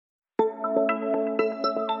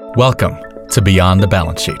Welcome to Beyond the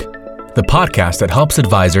Balance Sheet, the podcast that helps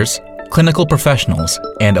advisors, clinical professionals,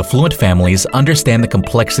 and affluent families understand the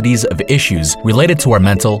complexities of issues related to our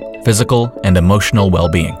mental, physical, and emotional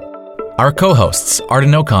well-being. Our co-hosts,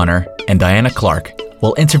 Arden O'Connor and Diana Clark,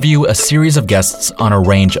 will interview a series of guests on a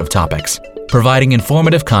range of topics, providing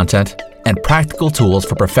informative content and practical tools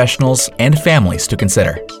for professionals and families to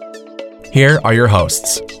consider. Here are your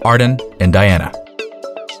hosts, Arden and Diana.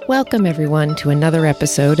 Welcome, everyone, to another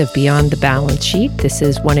episode of Beyond the Balance Sheet. This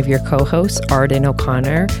is one of your co-hosts, Arden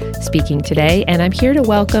O'Connor, speaking today, and I'm here to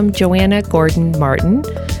welcome Joanna Gordon Martin,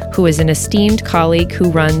 who is an esteemed colleague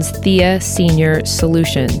who runs Thea Senior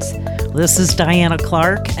Solutions. This is Diana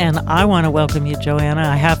Clark, and I want to welcome you, Joanna.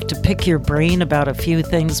 I have to pick your brain about a few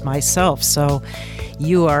things myself, so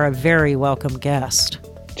you are a very welcome guest.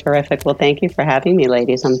 Terrific. Well, thank you for having me,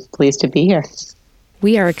 ladies. I'm pleased to be here.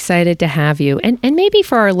 We are excited to have you. And maybe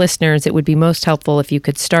for our listeners, it would be most helpful if you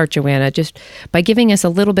could start, Joanna, just by giving us a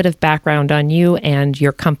little bit of background on you and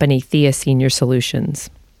your company, Thea Senior Solutions.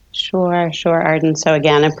 Sure, Arden. So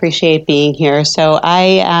again, appreciate being here. So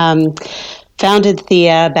I founded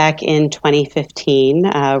Thea back in 2015,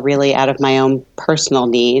 really out of my own personal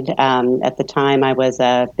need. At the time, I was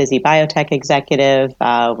a busy biotech executive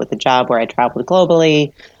with a job where I traveled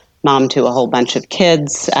globally, mom to a whole bunch of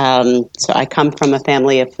kids. So I come from a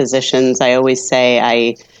family of physicians. I always say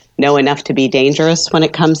I know enough to be dangerous when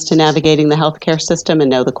it comes to navigating the healthcare system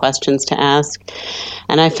and know the questions to ask.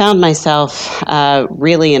 And I found myself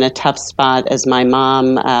really in a tough spot as my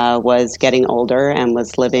mom was getting older and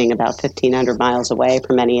was living about 1,500 miles away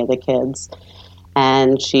from any of the kids.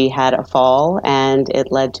 And she had a fall, and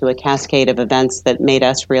it led to a cascade of events that made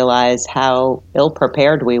us realize how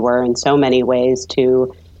ill-prepared we were in so many ways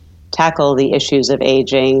to tackle the issues of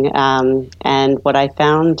aging. And what I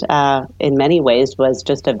found in many ways was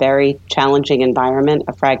just a very challenging environment,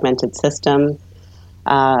 a fragmented system,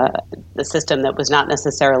 the system that was not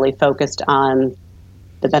necessarily focused on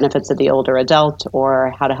the benefits of the older adult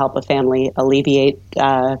or how to help a family alleviate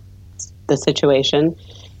the situation.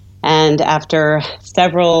 And after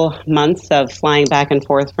several months of flying back and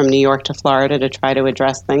forth from New York to Florida to try to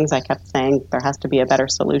address things, I kept saying there has to be a better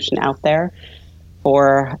solution out there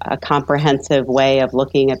for a comprehensive way of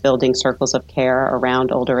looking at building circles of care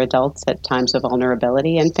around older adults at times of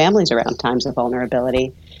vulnerability and families around times of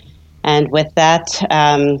vulnerability. And with that,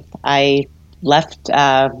 I left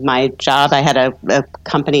my job. I had a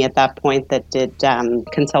company at that point that did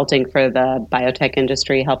consulting for the biotech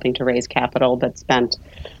industry, helping to raise capital, but spent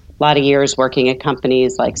a lot of years working at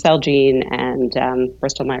companies like Celgene and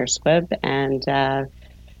Bristol Myers Squibb, and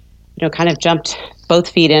kind of jumped both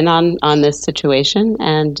feet in on this situation.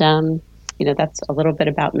 And, that's a little bit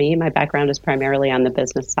about me. My background is primarily on the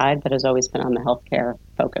business side, but has always been on the healthcare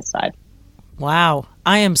focus side. Wow.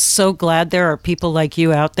 I am so glad there are people like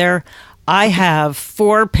you out there. I have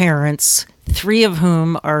 4 parents, 3 of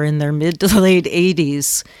whom are in their mid to late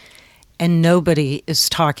 80s, and nobody is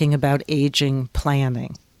talking about aging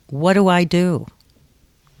planning. What do I do?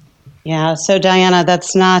 Yeah, so Diana,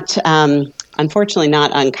 that's not unfortunately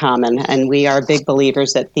not uncommon, and we are big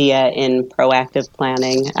believers at Thea in proactive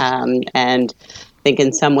planning, and I think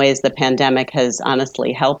in some ways the pandemic has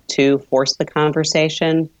honestly helped to force the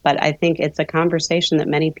conversation, but I think it's a conversation that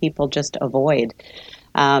many people just avoid.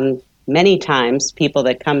 Many times people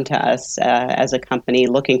that come to us as a company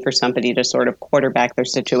looking for somebody to sort of quarterback their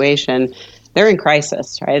situation, they're in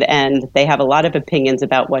crisis, right? And they have a lot of opinions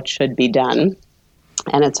about what should be done.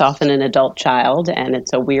 And it's often an adult child, and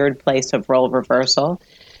it's a weird place of role reversal.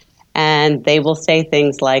 And they will say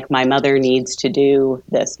things like, my mother needs to do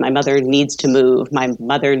this, my mother needs to move, my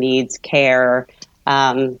mother needs care.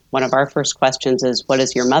 One of our first questions is, what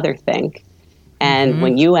does your mother think? And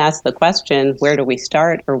when you ask the question, where do we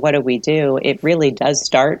start or what do we do, it really does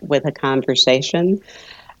start with a conversation.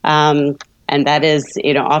 And that is,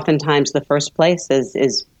 oftentimes the first place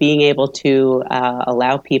is being able to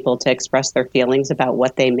allow people to express their feelings about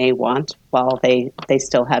what they may want while they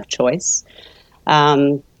still have choice.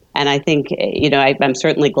 And I think, I'm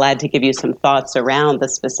certainly glad to give you some thoughts around the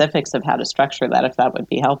specifics of how to structure that, if that would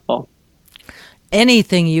be helpful.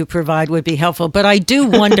 Anything you provide would be helpful. But I do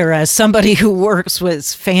wonder, as somebody who works with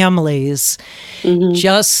families,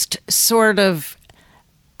 just sort of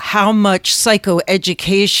how much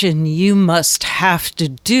psychoeducation you must have to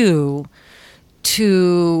do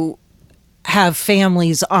to have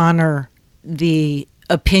families honor the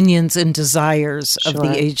opinions and desires of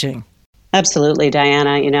the aging. Absolutely,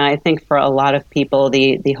 Diana. I think for a lot of people,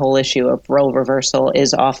 the whole issue of role reversal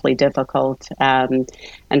is awfully difficult. And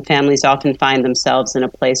families often find themselves in a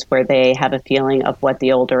place where they have a feeling of what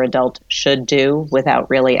the older adult should do without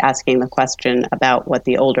really asking the question about what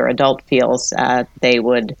the older adult feels they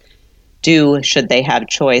would do should they have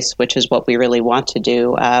choice, which is what we really want to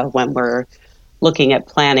do when we're looking at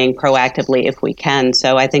planning proactively if we can.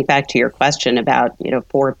 So I think back to your question about,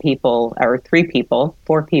 4 people,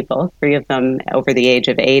 3 of them over the age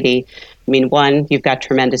of 80. I mean, 1, you've got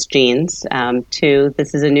tremendous genes. 2,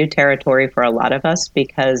 this is a new territory for a lot of us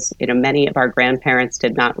because, many of our grandparents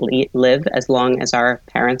did not live as long as our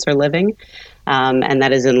parents are living. And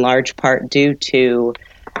that is in large part due to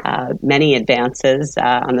many advances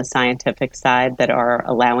on the scientific side that are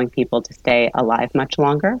allowing people to stay alive much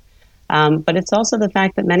longer. But it's also the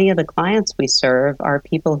fact that many of the clients we serve are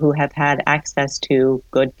people who have had access to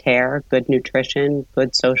good care, good nutrition,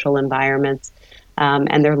 good social environments,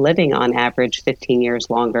 and they're living on average 15 years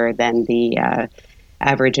longer than the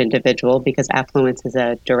average individual because affluence is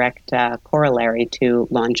a direct corollary to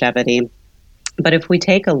longevity. But if we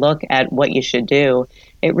take a look at what you should do,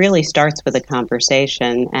 it really starts with a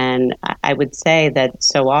conversation. And I would say that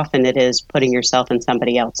so often it is putting yourself in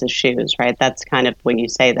somebody else's shoes, right? That's kind of when you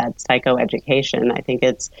say that psychoeducation, I think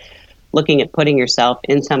it's looking at putting yourself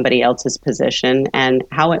in somebody else's position and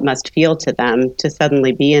how it must feel to them to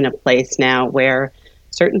suddenly be in a place now where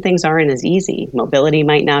certain things aren't as easy. Mobility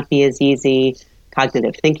might not be as easy.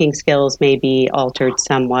 Cognitive thinking skills may be altered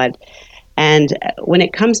somewhat. And when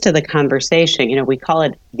it comes to the conversation, we call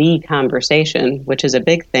it the conversation, which is a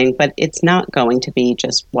big thing, but it's not going to be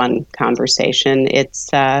just one conversation. It's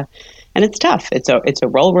tough. It's a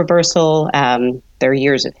role reversal. There are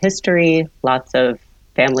years of history, lots of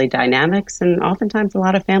family dynamics, and oftentimes a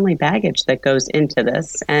lot of family baggage that goes into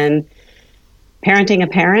this. And parenting a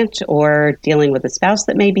parent or dealing with a spouse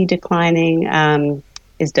that may be declining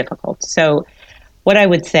is difficult. So what I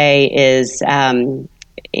would say is,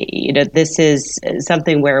 this is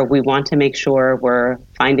something where we want to make sure we're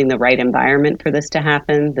finding the right environment for this to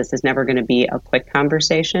happen. This is never going to be a quick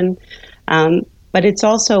conversation. But it's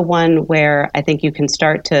also one where I think you can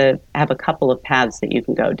start to have a couple of paths that you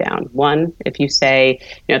can go down. One, if you say,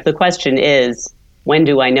 if the question is, when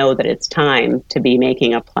do I know that it's time to be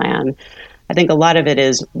making a plan? I think a lot of it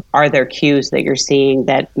is, are there cues that you're seeing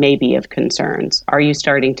that may be of concerns? Are you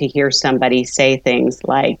starting to hear somebody say things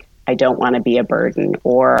like, I don't want to be a burden,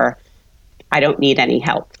 or I don't need any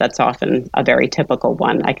help? That's often a very typical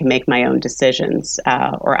one. I can make my own decisions,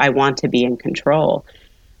 or I want to be in control.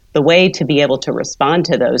 The way to be able to respond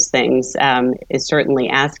to those things is certainly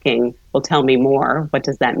asking, well, tell me more. What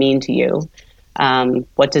does that mean to you?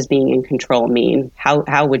 What does being in control mean?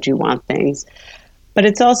 How would you want things? But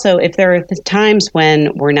it's also, if there are times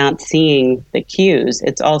when we're not seeing the cues,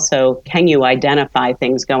 it's also, can you identify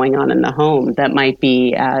things going on in the home that might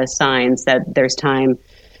be signs that there's time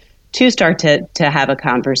to start to have a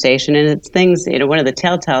conversation? And it's things, one of the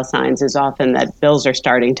telltale signs is often that bills are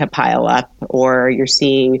starting to pile up, or you're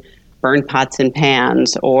seeing burned pots and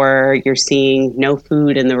pans, or you're seeing no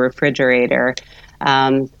food in the refrigerator,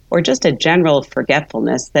 or just a general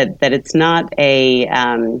forgetfulness that it's not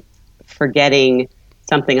a forgetting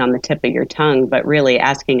something on the tip of your tongue, but really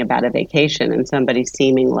asking about a vacation and somebody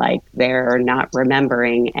seeming like they're not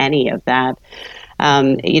remembering any of that.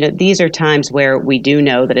 These are times where we do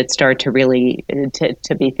know that it starts to really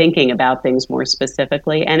to be thinking about things more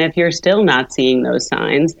specifically. And if you're still not seeing those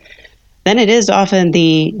signs, then it is often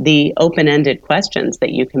the open-ended questions that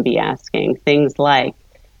you can be asking. Things like,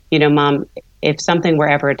 Mom, if something were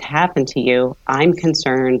ever to happen to you, I'm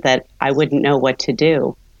concerned that I wouldn't know what to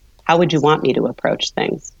do. How would you want me to approach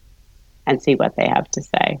things? And see what they have to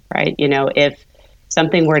say, right? If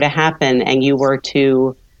something were to happen and you were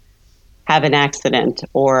to have an accident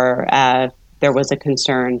or there was a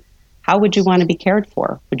concern, how would you want to be cared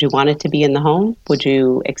for? Would you want it to be in the home? Would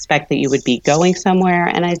you expect that you would be going somewhere?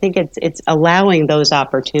 And I think it's allowing those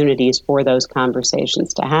opportunities for those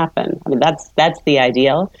conversations to happen. I mean, that's the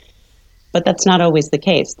ideal. But that's not always the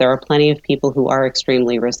case. There are plenty of people who are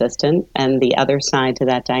extremely resistant. And the other side to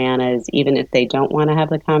that, Diana, is even if they don't want to have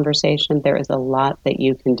the conversation, there is a lot that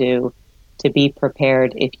you can do to be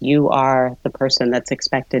prepared if you are the person that's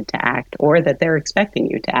expected to act or that they're expecting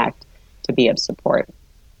you to act to be of support.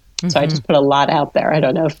 So I just put a lot out there. I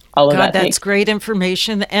don't know if all of that. That's great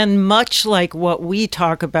information. And much like what we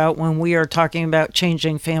talk about when we are talking about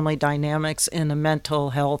changing family dynamics in a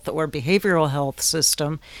mental health or behavioral health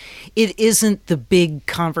system, it isn't the big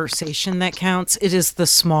conversation that counts. It is the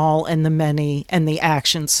small and the many and the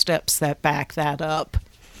action steps that back that up.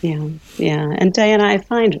 Yeah. And Diana, I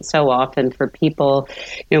find so often for people,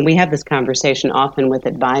 we have this conversation often with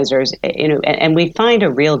advisors, and we find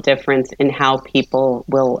a real difference in how people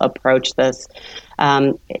will approach this.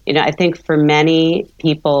 I think for many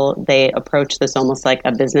people, they approach this almost like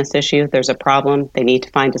a business issue. There's a problem. They need to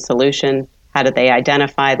find a solution. How do they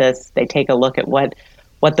identify this? They take a look at what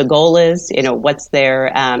the goal is, what's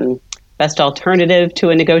their best alternative to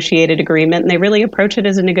a negotiated agreement, and they really approach it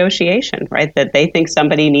as a negotiation, right? That they think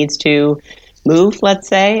somebody needs to move, let's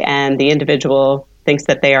say, and the individual thinks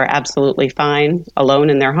that they are absolutely fine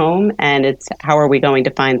alone in their home, and it's how are we going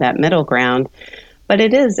to find that middle ground? But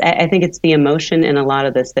I think it's the emotion in a lot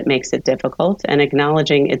of this that makes it difficult, and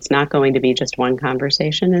acknowledging it's not going to be just one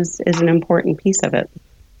conversation is an important piece of it.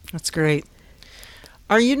 That's great.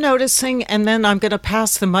 Are you noticing, and then I'm going to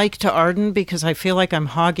pass the mic to Arden because I feel like I'm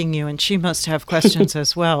hogging you and she must have questions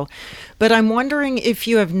as well. But I'm wondering if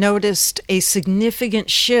you have noticed a significant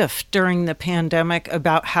shift during the pandemic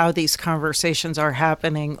about how these conversations are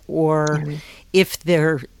happening, or if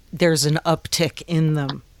there's an uptick in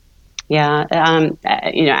them. Yeah,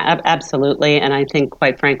 absolutely. And I think,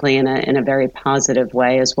 quite frankly, in a very positive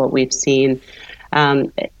way is what we've seen.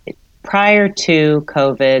 Prior to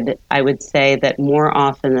COVID, I would say that more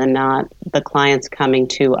often than not, the clients coming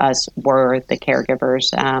to us were the caregivers,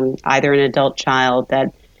 either an adult child that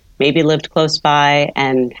maybe lived close by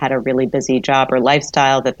and had a really busy job or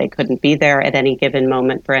lifestyle that they couldn't be there at any given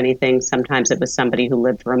moment for anything. Sometimes it was somebody who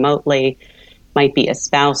lived remotely, might be a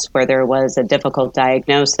spouse where there was a difficult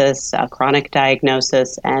diagnosis, a chronic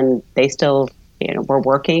diagnosis, and they still were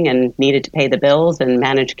working and needed to pay the bills and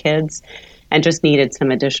manage kids, and just needed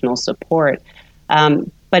some additional support.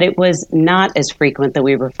 But it was not as frequent that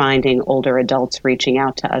we were finding older adults reaching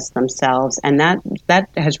out to us themselves. And that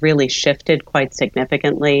has really shifted quite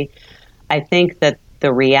significantly. I think that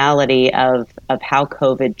the reality of how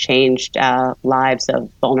COVID changed lives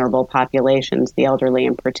of vulnerable populations, the elderly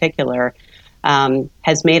in particular,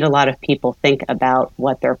 has made a lot of people think about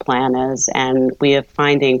what their plan is. And we are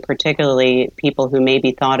finding particularly people who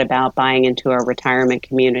maybe thought about buying into a retirement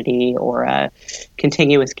community or a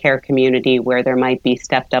continuous care community where there might be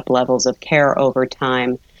stepped up levels of care over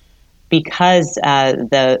time. Because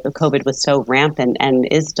the COVID was so rampant and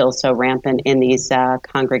is still so rampant in these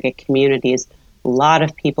congregate communities, a lot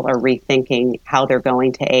of people are rethinking how they're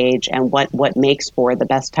going to age and what makes for the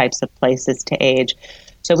best types of places to age.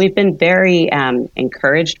 So we've been very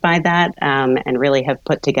encouraged by that and really have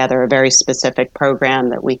put together a very specific program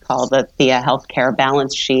that we call the Thea Healthcare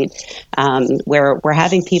Balance Sheet, where we're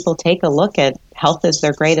having people take a look at health as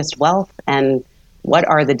their greatest wealth and what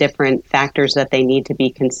are the different factors that they need to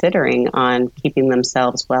be considering on keeping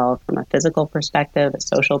themselves well from a physical perspective, a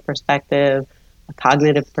social perspective, a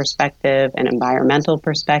cognitive perspective, an environmental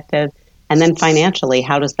perspective, and then financially,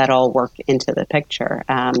 how does that all work into the picture?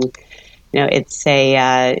 It's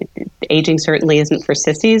aging certainly isn't for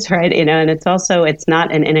sissies, right? And it's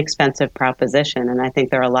not an inexpensive proposition. And I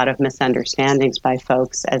think there are a lot of misunderstandings by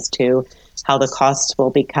folks as to how the costs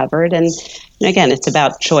will be covered. And again, it's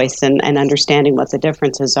about choice and understanding what the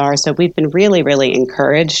differences are. So we've been really, really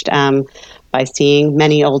encouraged by seeing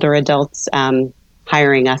many older adults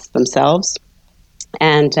hiring us themselves.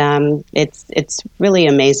 And it's really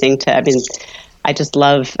amazing I just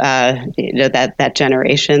love that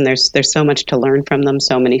generation. There's so much to learn from them,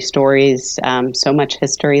 so many stories, so much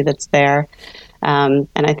history that's there. And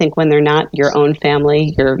I think when they're not your own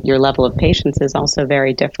family, your level of patience is also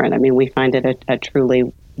very different. I mean, we find it a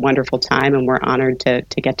truly wonderful time, and we're honored to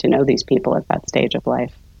get to know these people at that stage of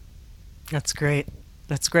life. That's great.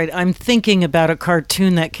 That's great. I'm thinking about a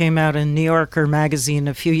cartoon that came out in New Yorker magazine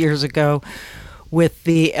a few years ago, with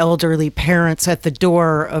the elderly parents at the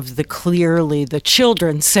door of the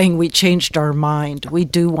children saying, "We changed our mind. We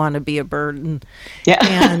do want to be a burden." Yeah.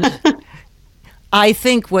 And I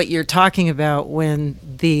think what you're talking about, when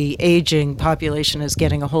the aging population is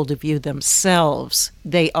getting a hold of you themselves,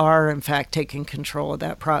 they are, in fact, taking control of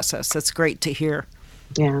that process. That's great to hear.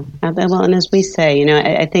 Yeah. Well, and as we say,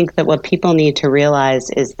 I think that what people need to realize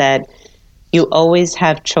is that you always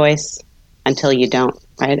have choice until you don't.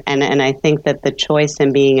 Right. And I think that the choice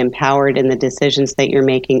and being empowered in the decisions that you're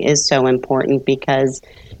making is so important, because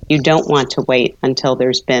you don't want to wait until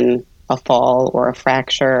there's been a fall or a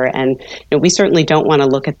fracture. And we certainly don't want to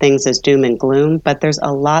look at things as doom and gloom, but there's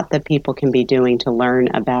a lot that people can be doing to learn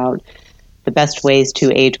about the best ways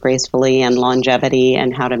to age gracefully and longevity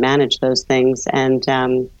and how to manage those things. And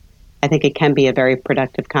I think it can be a very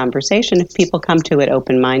productive conversation if people come to it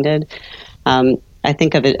open-minded. I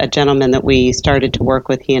think of a gentleman that we started to work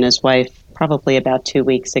with, he and his wife, probably about 2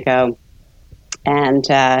 weeks ago. And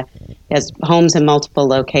he has homes in multiple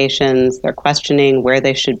locations. They're questioning where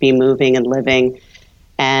they should be moving and living.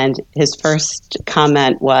 And his first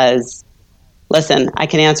comment was, listen, I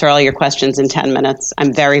can answer all your questions in 10 minutes.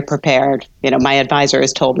 I'm very prepared. My advisor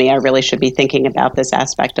has told me I really should be thinking about this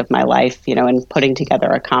aspect of my life, and putting together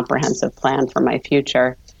a comprehensive plan for my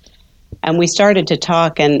future. And we started to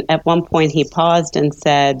talk, and at one point he paused and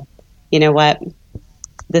said, you know what,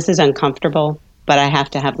 this is uncomfortable, but I have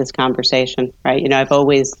to have this conversation, right? I've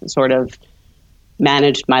always sort of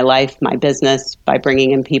managed my life, my business, by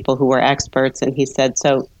bringing in people who were experts. And he said,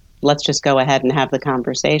 so let's just go ahead and have the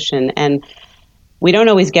conversation. And we don't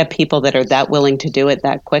always get people that are that willing to do it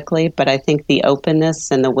that quickly, but I think the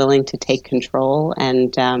openness and the willing to take control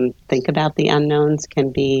and think about the unknowns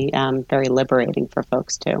can be very liberating for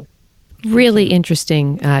folks too. Really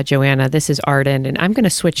interesting, Joanna. This is Arden, and I'm going to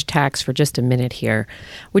switch tacks for just a minute here,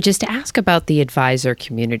 which is to ask about the advisor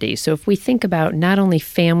community. So if we think about not only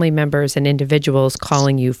family members and individuals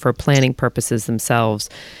calling you for planning purposes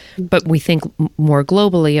themselves, but we think more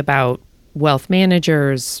globally about wealth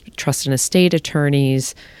managers, trust and estate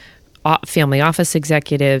attorneys, family office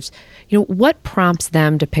executives, what prompts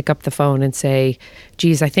them to pick up the phone and say,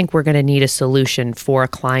 geez, I think we're going to need a solution for a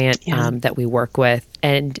client that we work with?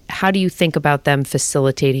 And how do you think about them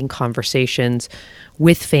facilitating conversations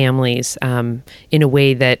with families in a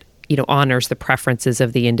way that honors the preferences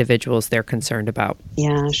of the individuals they're concerned about?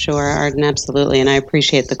 Yeah, sure, Arden, absolutely. And I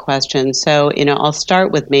appreciate the question. So, I'll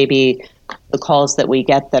start with maybe the calls that we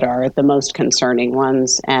get that are the most concerning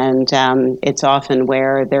ones. And it's often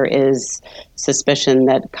where there is suspicion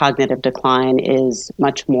that cognitive decline is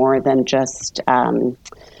much more than just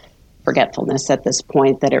forgetfulness at this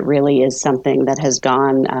point, that it really is something that has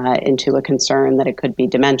gone into a concern, that it could be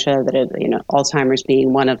dementia, that Alzheimer's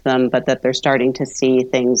being one of them, but that they're starting to see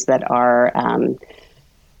things that are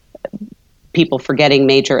people forgetting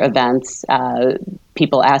major events,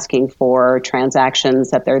 people asking for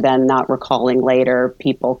transactions that they're then not recalling later,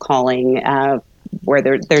 people calling where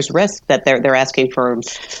there's risk that they're asking for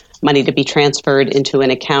money to be transferred into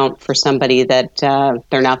an account for somebody that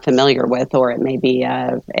they're not familiar with, or it may be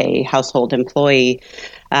a household employee.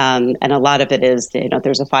 And a lot of it is,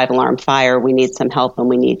 there's a 5-alarm fire, we need some help and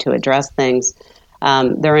we need to address things.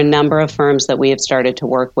 There are a number of firms that we have started to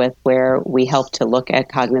work with where we help to look at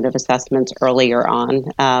cognitive assessments earlier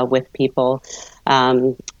on with people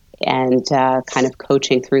and kind of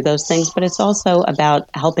coaching through those things. But it's also about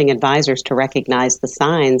helping advisors to recognize the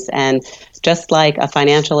signs. And just like a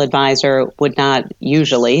financial advisor would not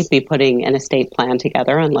usually be putting an estate plan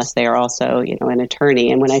together unless they are also, an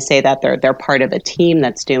attorney. And when I say that, they're part of a team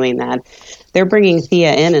that's doing that. They're bringing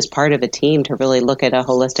Thea in as part of a team to really look at a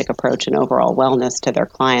holistic approach and overall wellness to their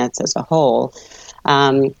clients as a whole.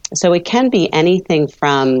 So it can be anything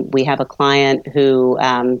from, we have a client who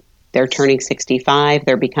they're turning 65,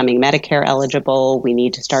 they're becoming Medicare eligible, we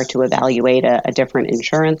need to start to evaluate a different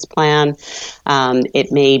insurance plan. It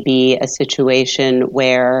may be a situation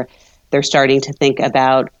where they're starting to think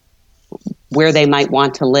about where they might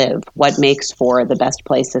want to live, what makes for the best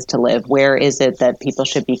places to live, where is it that people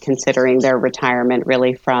should be considering their retirement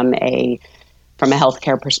really from a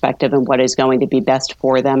healthcare perspective, and what is going to be best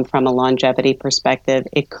for them from a longevity perspective.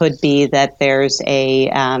 It could be that there's a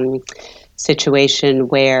situation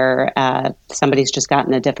where somebody's just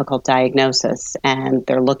gotten a difficult diagnosis and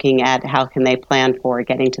they're looking at how can they plan for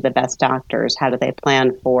getting to the best doctors, how do they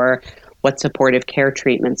plan for what supportive care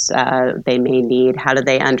treatments they may need, how do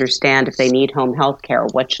they understand if they need home health care,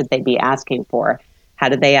 what should they be asking for, how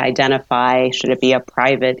do they identify, should it be a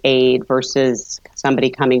private aid versus somebody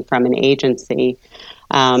coming from an agency.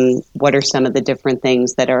 What are some of the different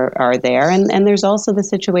things that are there? And there's also the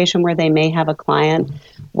situation where they may have a client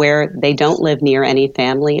where they don't live near any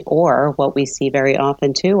family, or what we see very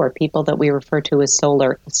often too are people that we refer to as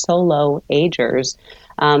solo agers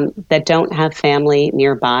that don't have family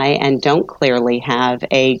nearby and don't clearly have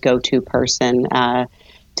a go-to person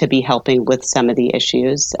to be helping with some of the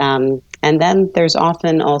issues. And then there's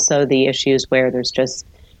often also the issues where there's just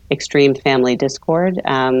extreme family discord.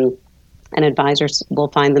 And advisors will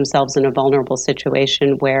find themselves in a vulnerable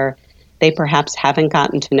situation where they perhaps haven't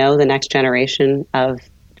gotten to know the next generation of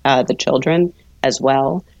the children as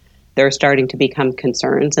well. They're starting to become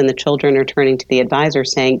concerns, and the children are turning to the advisor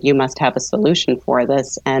saying, you must have a solution for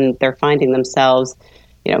this. And they're finding themselves,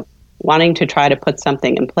 wanting to try to put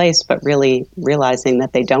something in place, but really realizing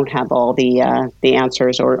that they don't have all the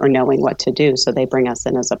answers or knowing what to do. So they bring us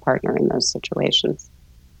in as a partner in those situations.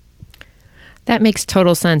 That makes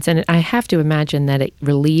total sense. And I have to imagine that it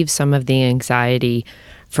relieves some of the anxiety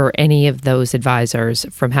for any of those advisors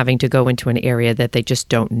from having to go into an area that they just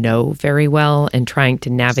don't know very well and trying to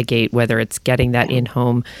navigate whether it's getting that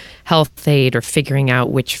in-home health aid or figuring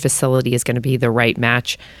out which facility is going to be the right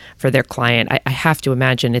match for their client? I have to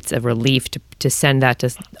imagine it's a relief to send that to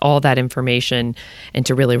all that information and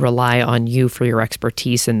to really rely on you for your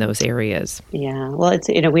expertise in those areas. Yeah, well, it's,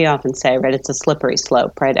 we often say, right, it's a slippery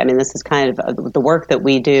slope, right? I mean, this is kind of the work that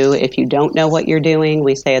we do. If you don't know what you're doing,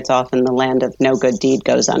 we say it's often the land of no good deed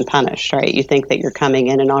goes unpunished, right? You think that you're coming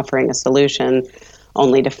in and offering a solution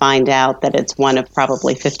only to find out that it's one of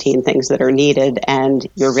probably 15 things that are needed and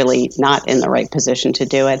you're really not in the right position to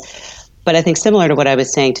do it. But I think similar to what I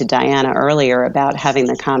was saying to Diana earlier about having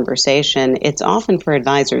the conversation, it's often for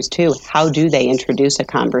advisors too, how do they introduce a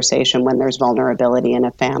conversation when there's vulnerability in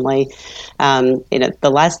a family?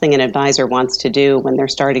 The last thing an advisor wants to do when they're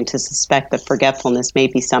starting to suspect that forgetfulness may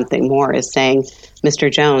be something more is saying,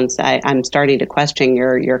 Mr. Jones, I'm starting to question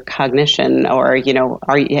your cognition, or,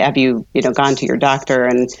 have you gone to your doctor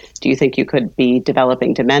and do you think you could be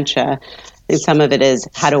developing dementia? And some of it is,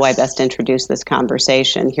 how do I best introduce this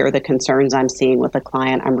conversation? Here are the concerns I'm seeing with a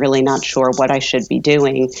client. I'm really not sure what I should be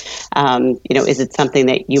doing. Is it something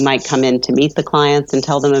that you might come in to meet the clients and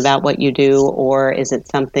tell them about what you do? Or is it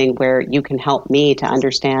something where you can help me to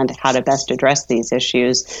understand how to best address these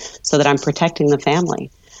issues so that I'm protecting the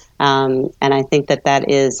family? And I think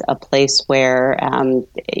that is a place where,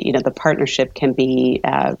 the partnership can be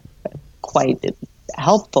quite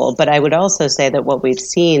helpful. But I would also say that what we've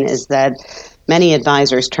seen is that many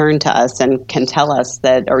advisors turn to us and can tell us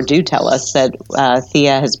that, or do tell us that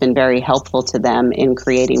Thea has been very helpful to them in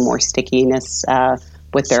creating more stickiness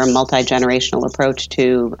with their multi-generational approach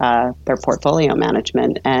to their portfolio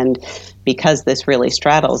management. And because this really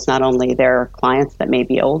straddles not only their clients that may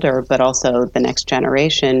be older, but also the next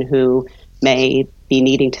generation who may be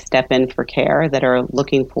needing to step in for care, that are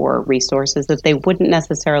looking for resources that they wouldn't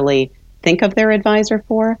necessarily think of their advisor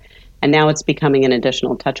for. And now it's becoming an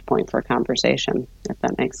additional touch point for a conversation, if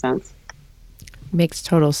that makes sense. Makes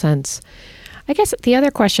total sense. I guess the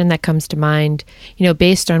other question that comes to mind,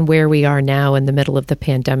 based on where we are now in the middle of the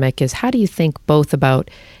pandemic, is how do you think both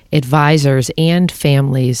about advisors and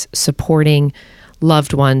families supporting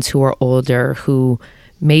loved ones who are older, who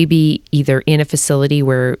may be either in a facility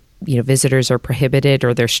where visitors are prohibited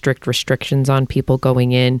or there's strict restrictions on people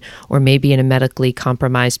going in, or maybe in a medically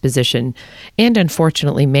compromised position, and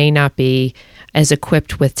unfortunately may not be as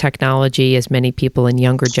equipped with technology as many people in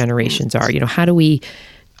younger generations are? How do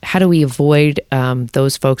we avoid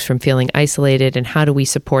those folks from feeling isolated, and how do we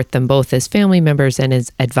support them both as family members and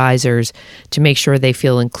as advisors to make sure they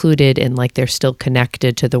feel included and like they're still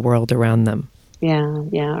connected to the world around them? Yeah,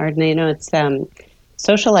 Ardna, it's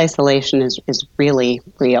social isolation is really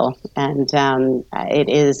real, and it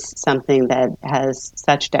is something that has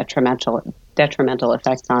such detrimental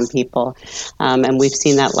effects on people, and we've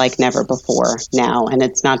seen that like never before now. And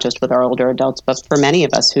it's not just with our older adults, but for many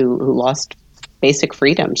of us who lost basic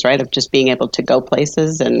freedoms, right, of just being able to go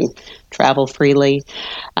places and travel freely.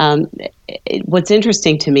 What's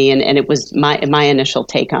interesting to me, and it was my initial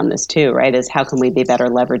take on this too, right, is how can we be better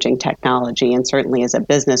leveraging technology? And certainly as a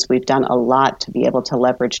business, we've done a lot to be able to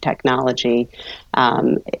leverage technology,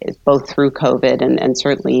 both through COVID and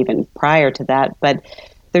certainly even prior to that. But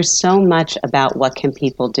there's so much about what can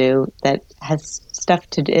people do that has stuff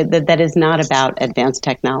to do that is not about advanced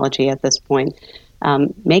technology at this point.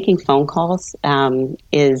 Making phone calls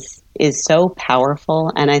is so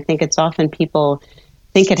powerful, and I think it's often people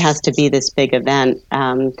think it has to be this big event.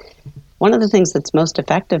 One of the things that's most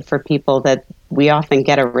effective for people that we often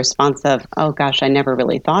get a response of, oh gosh, I never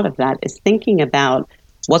really thought of that, is thinking about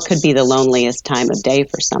what could be the loneliest time of day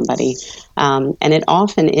for somebody. And it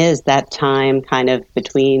often is that time kind of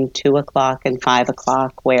between 2 o'clock and 5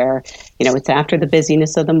 o'clock where, it's after the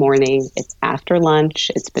busyness of the morning, it's after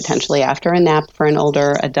lunch, it's potentially after a nap for an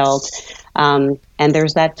older adult. And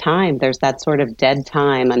there's that time, there's that sort of dead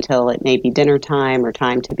time until it may be dinner time or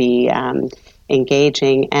time to be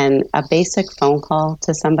engaging. And a basic phone call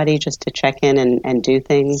to somebody just to check in and do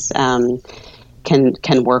things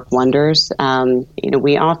can work wonders.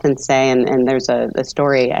 We often say, and there's a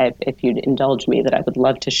story, if you'd indulge me, that I would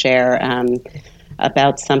love to share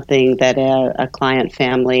about something that a client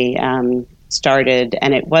family started,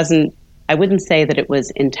 and it wasn't. I wouldn't say that it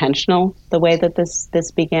was intentional the way that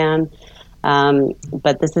this began,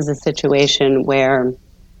 but this is a situation where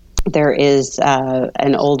there is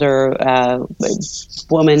an older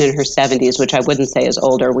woman in her 70s, which I wouldn't say is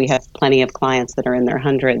older. We have plenty of clients that are in their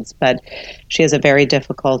hundreds, but she has a very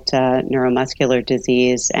difficult neuromuscular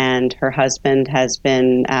disease, and her husband has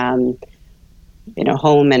been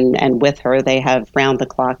home and with her. They have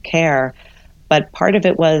round-the-clock care. But part of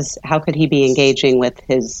it was, how could he be engaging with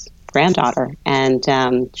his granddaughter? And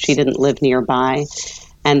she didn't live nearby.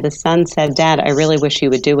 And the son said, "Dad, I really wish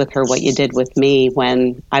you would do with her what you did with me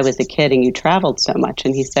when I was a kid and you traveled so much."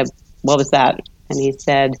 And he said, "What was that?" And he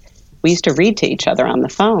said, "We used to read to each other on the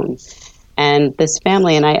phone." And this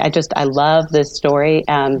family, and I love this story.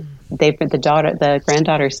 The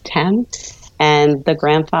granddaughter's 10, and the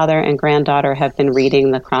grandfather and granddaughter have been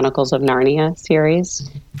reading the Chronicles of Narnia series,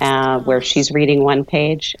 where she's reading one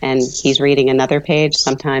page and he's reading another page.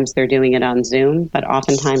 Sometimes they're doing it on Zoom, but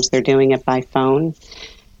oftentimes they're doing it by phone.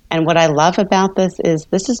 And what I love about this is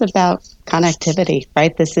about connectivity,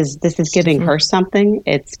 right? This is giving her something.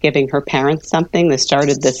 It's giving her parents something. This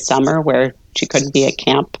started this summer where she couldn't be at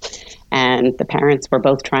camp, and the parents were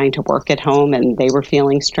both trying to work at home, and they were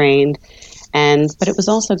feeling strained. But it was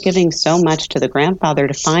also giving so much to the grandfather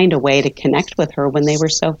to find a way to connect with her when they were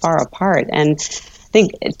so far apart. And I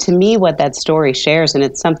think, to me, what that story shares, and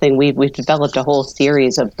it's something we've developed a whole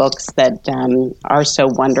series of books that are so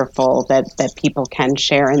wonderful that people can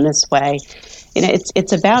share in this way.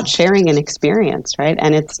 It's about sharing an experience, right?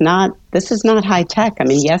 And this is not high tech. I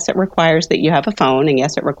mean, yes, it requires that you have a phone, and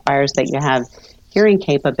yes, it requires that you have hearing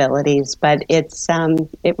capabilities, but it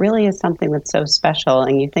really is something that's so special.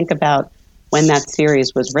 And you think about when that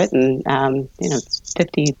series was written, it's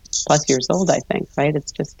 50 plus years old, I think, right?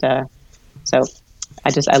 It's just, so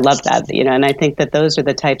I love that, and I think that those are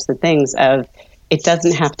the types of things of, it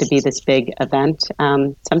doesn't have to be this big event.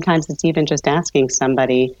 Sometimes it's even just asking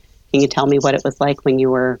somebody, "Can you tell me what it was like when you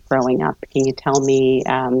were growing up? Can you tell me,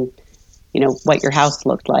 what your house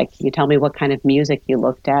looked like? Can you tell me what kind of music you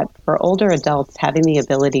looked at?" For older adults, having the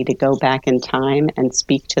ability to go back in time and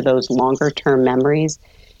speak to those longer term memories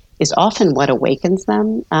is often what awakens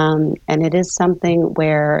them. And it is something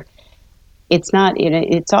where it's not,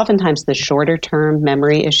 it's oftentimes the shorter term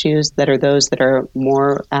memory issues that are those that are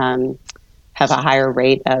more, have a higher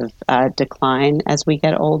rate of decline as we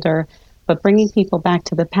get older. But bringing people back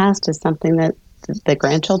to the past is something that the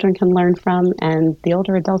grandchildren can learn from, and the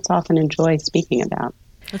older adults often enjoy speaking about.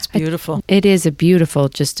 That's beautiful. It is a beautiful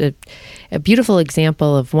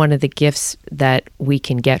example of one of the gifts that we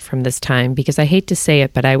can get from this time, because I hate to say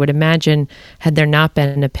it, but I would imagine had there not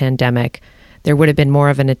been a pandemic, there would have been more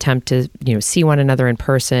of an attempt to, see one another in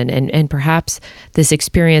person. And perhaps this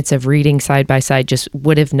experience of reading side by side just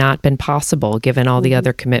would have not been possible given all the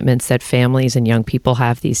other commitments that families and young people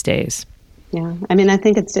have these days. Yeah, I mean, I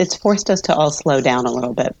think it's forced us to all slow down a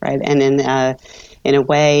little bit, right? And in a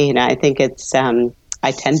way, I think it's,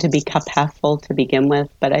 I tend to be cup half full to begin with,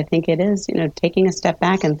 but I think it is, taking a step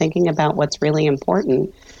back and thinking about what's really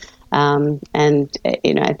important.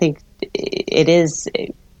 I think it is,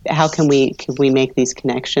 how can we make these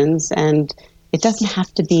connections? And it doesn't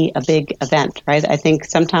have to be a big event, right? I think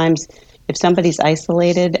sometimes if somebody's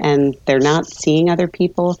isolated and they're not seeing other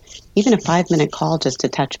people, even a 5-minute call just to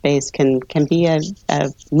touch base can be a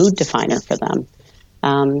mood definer for them.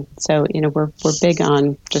 So we're big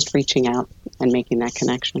on just reaching out and making that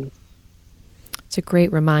connection. It's a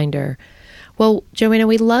great reminder. Well, Joanna,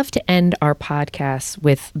 we love to end our podcast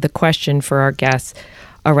with the question for our guests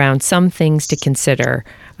around some things to consider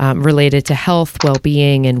related to health,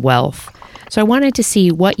 well-being, and wealth. So I wanted to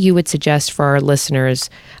see what you would suggest for our listeners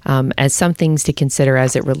as some things to consider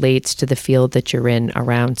as it relates to the field that you're in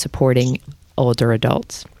around supporting older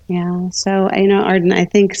adults. Yeah. So, Arden, I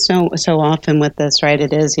think so often with this, right,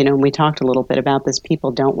 it is, we talked a little bit about this,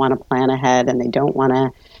 people don't want to plan ahead and they don't want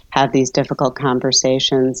to have these difficult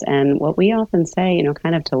conversations. And what we often say,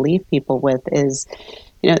 kind of to leave people with is,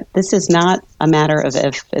 this is not a matter of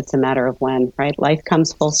if, it's a matter of when, right? Life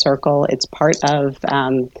comes full circle. It's part of,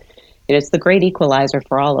 it's the great equalizer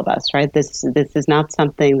for all of us, right? This is not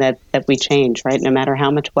something that we change, right? No matter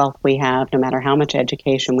how much wealth we have, no matter how much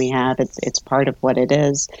education we have, it's part of what it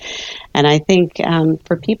is. And I think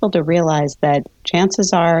for people to realize that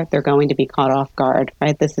chances are they're going to be caught off guard,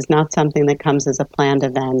 right? This is not something that comes as a planned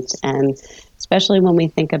event. And especially when we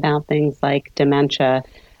think about things like dementia,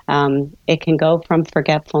 it can go from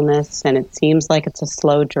forgetfulness and it seems like it's a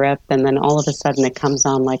slow drip, and then all of a sudden it comes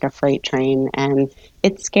on like a freight train, and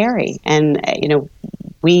it's scary. And,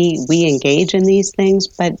 we engage in these things,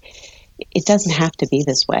 but it doesn't have to be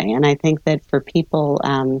this way. And I think that for people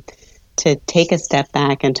to take a step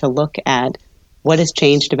back and to look at what has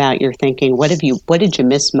changed about your thinking, what did you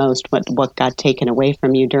miss most, what got taken away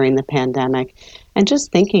from you during the pandemic, and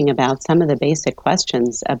just thinking about some of the basic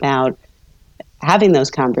questions about having those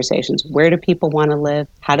conversations. Where do people want to live?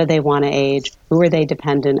 How do they want to age? Who are they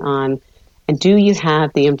dependent on? And do you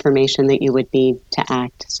have the information that you would need to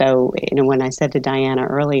act? So, when I said to Diana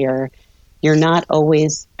earlier, you're not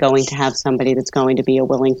always going to have somebody that's going to be a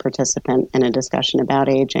willing participant in a discussion about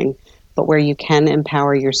aging. But where you can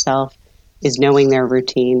empower yourself is knowing their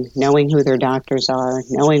routine, knowing who their doctors are,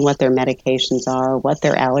 knowing what their medications are, what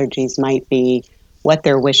their allergies might be, what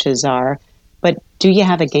their wishes are. But do you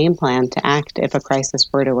have a game plan to act if a crisis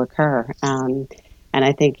were to occur? And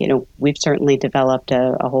I think, we've certainly developed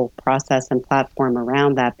a whole process and platform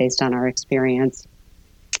around that based on our experience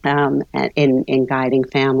in guiding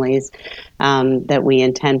families that we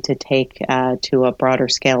intend to take to a broader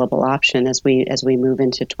scalable option as we move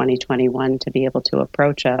into 2021 to be able to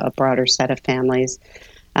approach a broader set of families.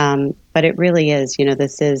 But it really is,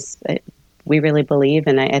 we really believe,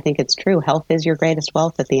 and I think it's true, health is your greatest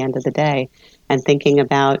wealth at the end of the day. And thinking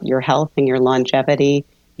about your health and your longevity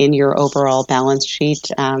in your overall balance sheet,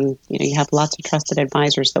 you have lots of trusted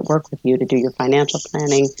advisors that work with you to do your financial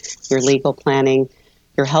planning, your legal planning,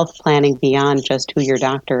 your health planning beyond just who your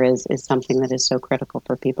doctor is something that is so critical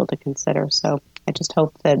for people to consider. So I just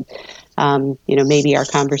hope that, maybe our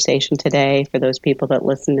conversation today for those people that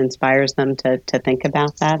listen inspires them to think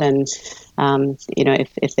about that. And,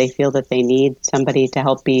 if they feel that they need somebody to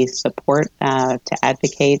help be support, to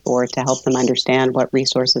advocate, or to help them understand what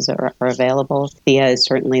resources are available, Thea is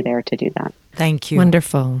certainly there to do that. Thank you.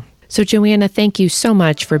 Wonderful. So, Joanna, thank you so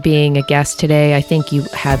much for being a guest today. I think you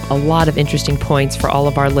have a lot of interesting points for all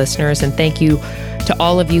of our listeners. And thank you to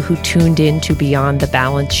all of you who tuned in to Beyond the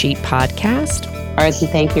Balance Sheet podcast. Arden,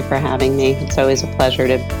 thank you for having me. It's always a pleasure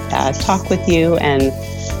to talk with you, and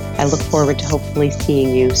I look forward to hopefully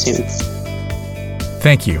seeing you soon.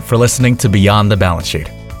 Thank you for listening to Beyond the Balance Sheet,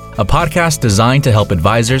 a podcast designed to help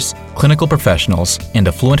advisors, clinical professionals, and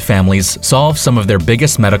affluent families solve some of their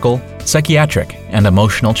biggest medical, psychiatric, and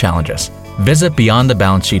emotional challenges. Visit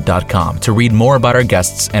beyondthebalancesheet.com to read more about our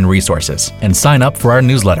guests and resources, and sign up for our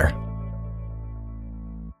newsletter.